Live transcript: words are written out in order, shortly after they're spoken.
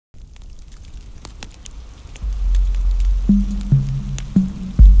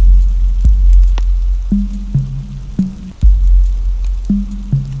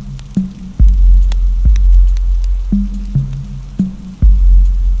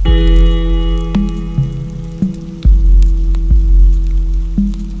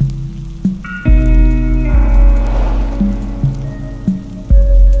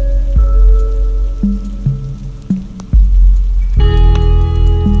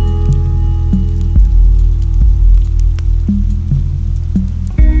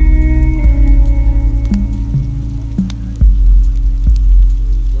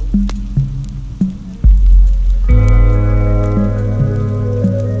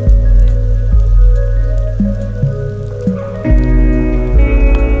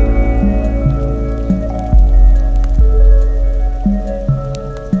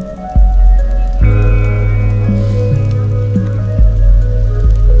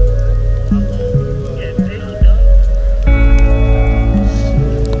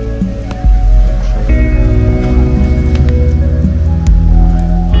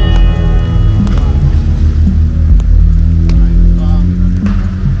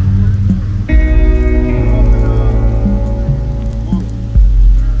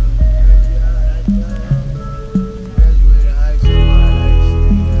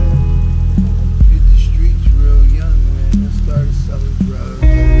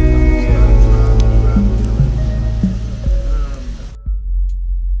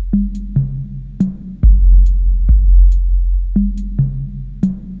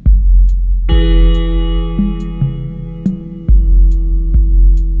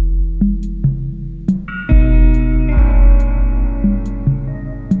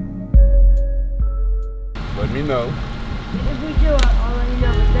Let me know. If we do, I'll let you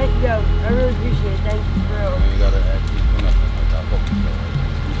know. But thank you. I really appreciate it. Thank you, for real. You gotta ask me for nothing. Like I hope you know.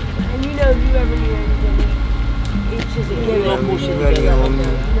 And you know, if you ever need anything, it's just a gift. No bullshit. You know what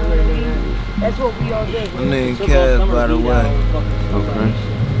I mean? That's what we all do. My name Kev, by the way. Okay.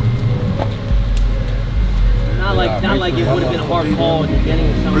 Not like it would have been a hard call in the beginning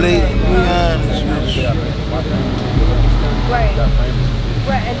of something. Blatantly honest with you. Right.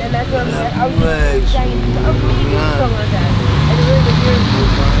 Right, and that's what I was just saying. I'm really doing something like that. And it really was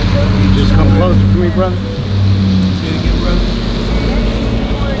You just come closer to me, brother. Say it again, brother.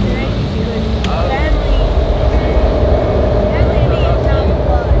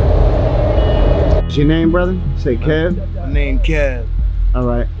 What's your name, brother? Say Kev. My name Kev. All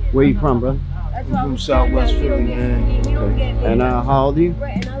right. Where you from, brother? I'm from Southwest Philly, man. Okay. And how old are you?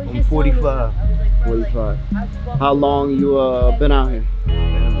 I'm 45. 45. How long you been out here?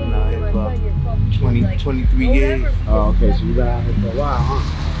 Man, I've been out here about 23 years. Oh, okay. So you been out here for a while, huh?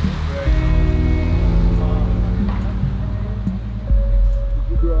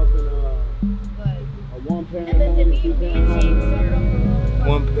 You grew up in a one-parent home, two-parent home?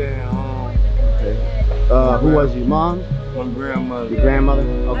 One parent home. Okay. Who was your mom? My grandmother. Your grandmother?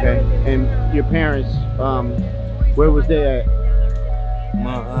 Okay. And your parents, where was they at?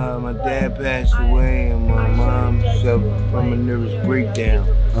 My dad passed away and my mom suffered from a nervous breakdown.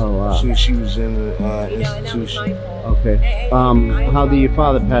 Oh, wow. So she was in the institution. Okay. How did your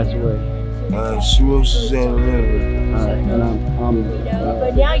father pass away? Cirrhosis of the liver. All right. And I'm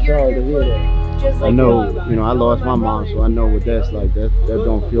But now you're sorry to hear that. just like I know, you know, I lost my mom, so I know what that's like. That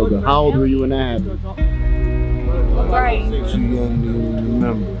don't feel good. How old were you when that happened? Right. Too young to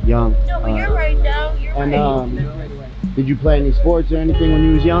remember. Young. No, but you're right now. You're right. And did you play any sports or anything when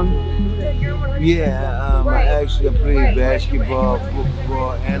you was young? Yeah, I played basketball,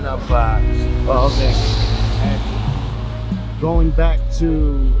 football, and I boxed. Oh, okay. Going back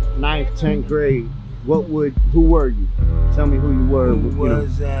to 9th, 10th grade, who were you? Tell me who you were. Who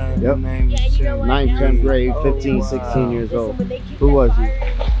was that? Yep. Name was 9th, 10th grade, 15, 16 years old. Who was you?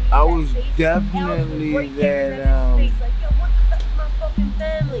 I was definitely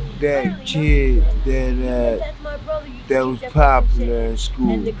that kid that was popular in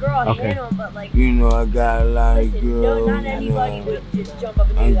school. Okay. You know, I got a lot of girls.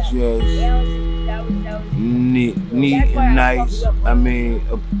 I'm just neat and nice. I mean,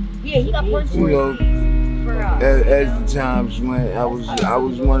 you know, as the times when I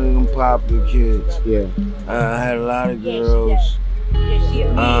was one of them popular kids. Yeah. I had a lot of girls.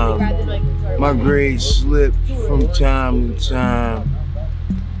 My grades slipped from time to time,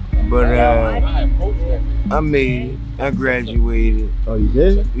 but I made it. I graduated. Oh, you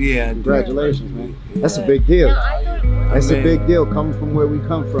did? Yeah. Congratulations, man. Yeah. That's a big deal. That's a big deal coming from where we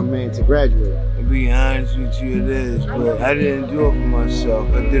come from, man, to graduate. To be honest with you, it is, but I didn't do it for myself.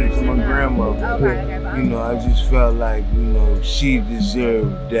 I did it for my grandmother. You know, I just felt like, you know, she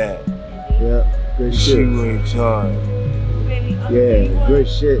deserved that. Yeah, good shit. She worked hard. Yeah, good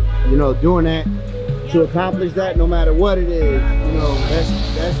shit. You know, doing that, to accomplish that, no matter what it is, you know,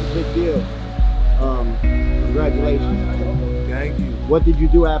 that's a big deal. Congratulations. Thank you. What did you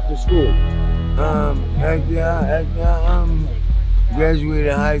do after school? After I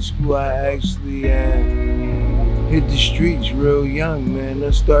graduated high school, I actually hit the streets real young, man.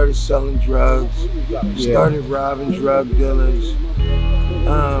 I started selling drugs, started robbing drug dealers.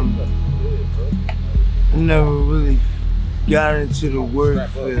 I never really got into the work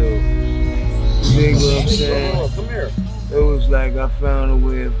field. You dig what I'm saying? It was like I found a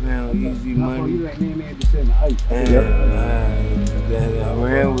way, I found easy money, and I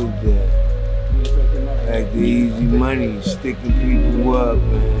ran with that. Like the easy money, sticking people up,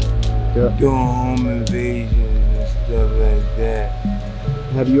 man, doing home invasions and stuff like that.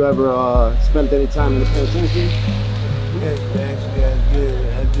 Have you ever spent any time in the penitentiary? Yes, actually I did.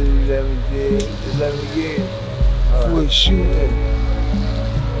 I did 11 years for a shooting.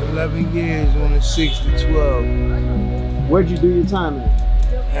 11 years on a 6 to 12. Where'd you do your time at?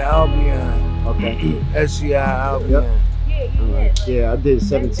 At Albion. Okay. SCI Albion. Yep. Right. Yeah, I did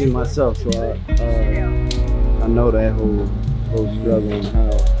 17 myself, so I know that whole struggle and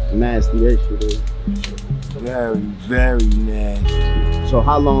how nasty that shit is. Very, very nasty. So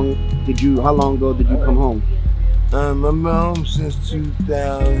how long ago did you come home? I've been home since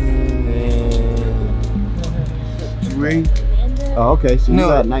 2003. Oh, okay, so you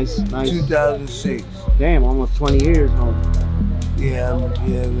got nice. 2006. Damn, almost 20 years home. Yeah,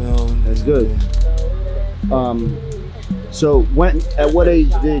 man. That's good. So at what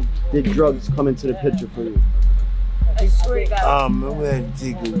age did drugs come into the picture for you? We had to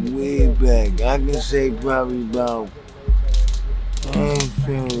take it way back. I can say probably about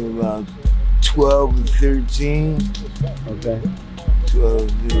 12 or 13. Okay. 12 or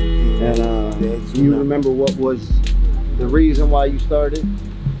 13. And do you remember what was the reason why you started?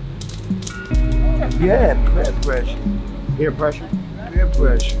 Yeah, peer pressure. Peer pressure? Peer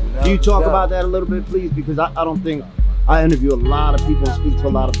pressure. Do you talk about that a little bit, please? Because I don't think I interview a lot of people and speak to a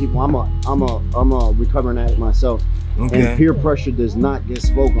lot of people. I'm a recovering addict myself, okay. And peer pressure does not get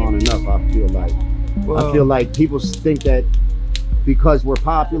spoken on enough. I feel like. Well, I feel like people think that because we're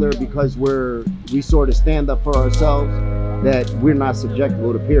popular, because we sort of stand up for ourselves, that we're not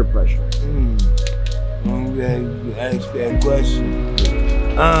susceptible to peer pressure. I'm glad you asked that question.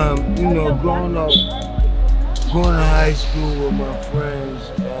 You know, going to high school with my friends,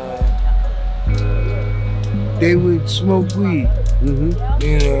 they would smoke weed. You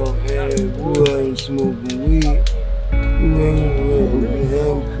know, and if we wasn't smoking weed, we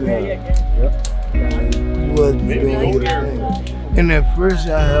wasn't wasn't doing anything. And at first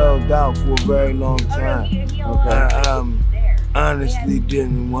I held out for a very long time. Okay. I honestly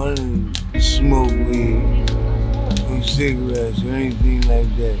didn't want to smoke weed or cigarettes or anything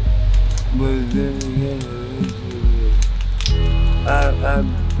like that. But then again,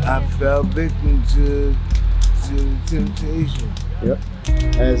 I fell victim to temptation. Yep.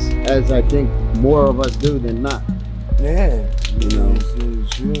 As I think more of us do than not. Yeah. You know.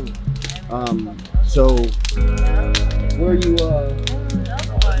 It's true. So where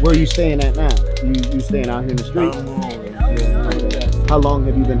are you staying at now? You staying out here in the street? I'm homeless, yeah. Okay. How long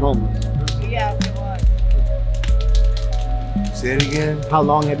have you been homeless? Say it again. How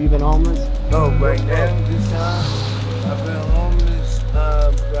long have you been homeless? Oh, right now, this time, I've been homeless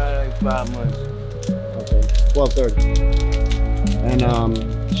probably like 5 months. Okay, 12:30. And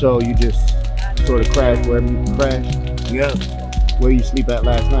so you just sort of crashed wherever you crashed? Yep. Where you sleep at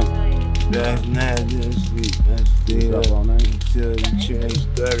last night? Last night I didn't sleep. I stayed up all night until the train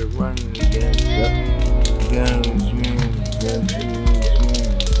started running again. Yep. Down the dream.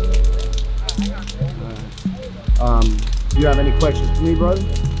 Do you have any questions for me, brother?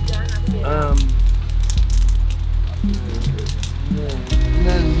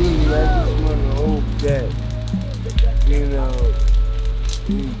 Nothing really. I just want to hope that, you know,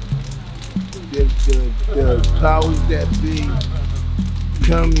 the powers that be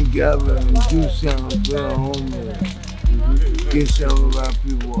come together and do something for the homeless. Get some of our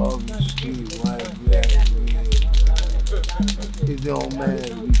people off the street. White, black, red. It don't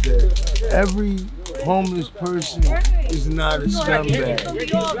matter because every homeless person is not a scumbag.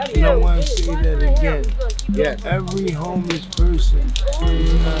 And I want to say that again. Yeah, every homeless person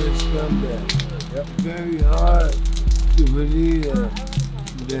is not a scumbag. Yep. Very hard to believe that.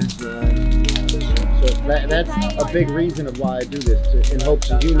 So that's a big reason of why I do this, in hopes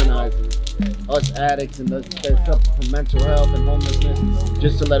of humanizing us addicts and those that suffer from mental health and homelessness,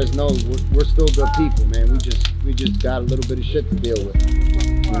 just to let us know we're still good people, man. We just got a little bit of shit to deal with,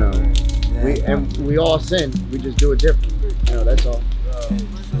 you know. We all sin, we just do it differently. know, that's all.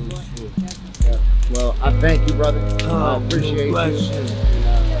 Yeah. Well, I thank you, brother. I appreciate you. And,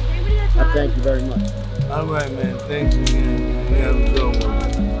 I thank you very much. All right, man. Thanks again. You have a good one.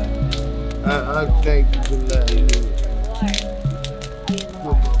 I thank you for letting me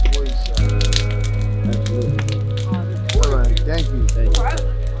put my voice out. Absolutely. All right, thank you. Thank you.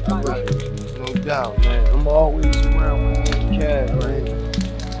 All right, no doubt, man. I'm always around with this cat, right?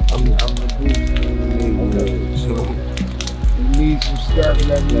 I'm the boost, okay. So you need some stuff,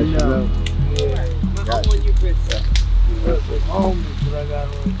 let me know. Yeah. Got you. Homeless, but I got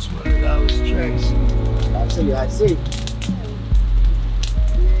on $20 tracks. I see.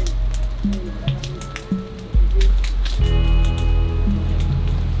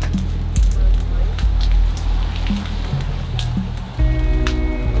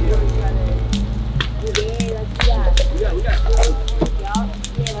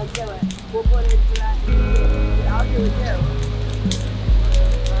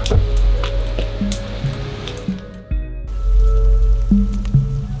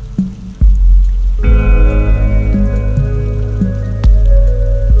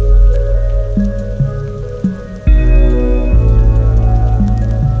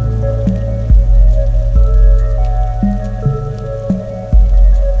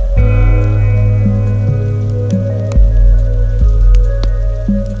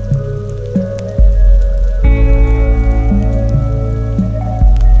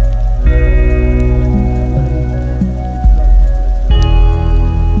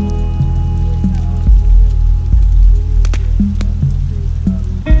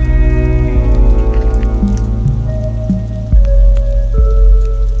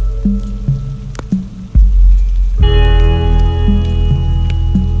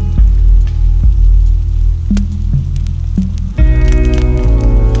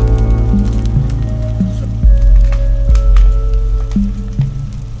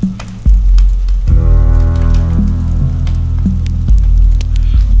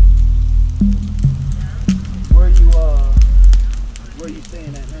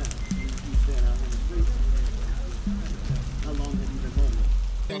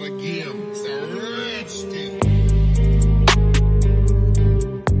 Again, sir.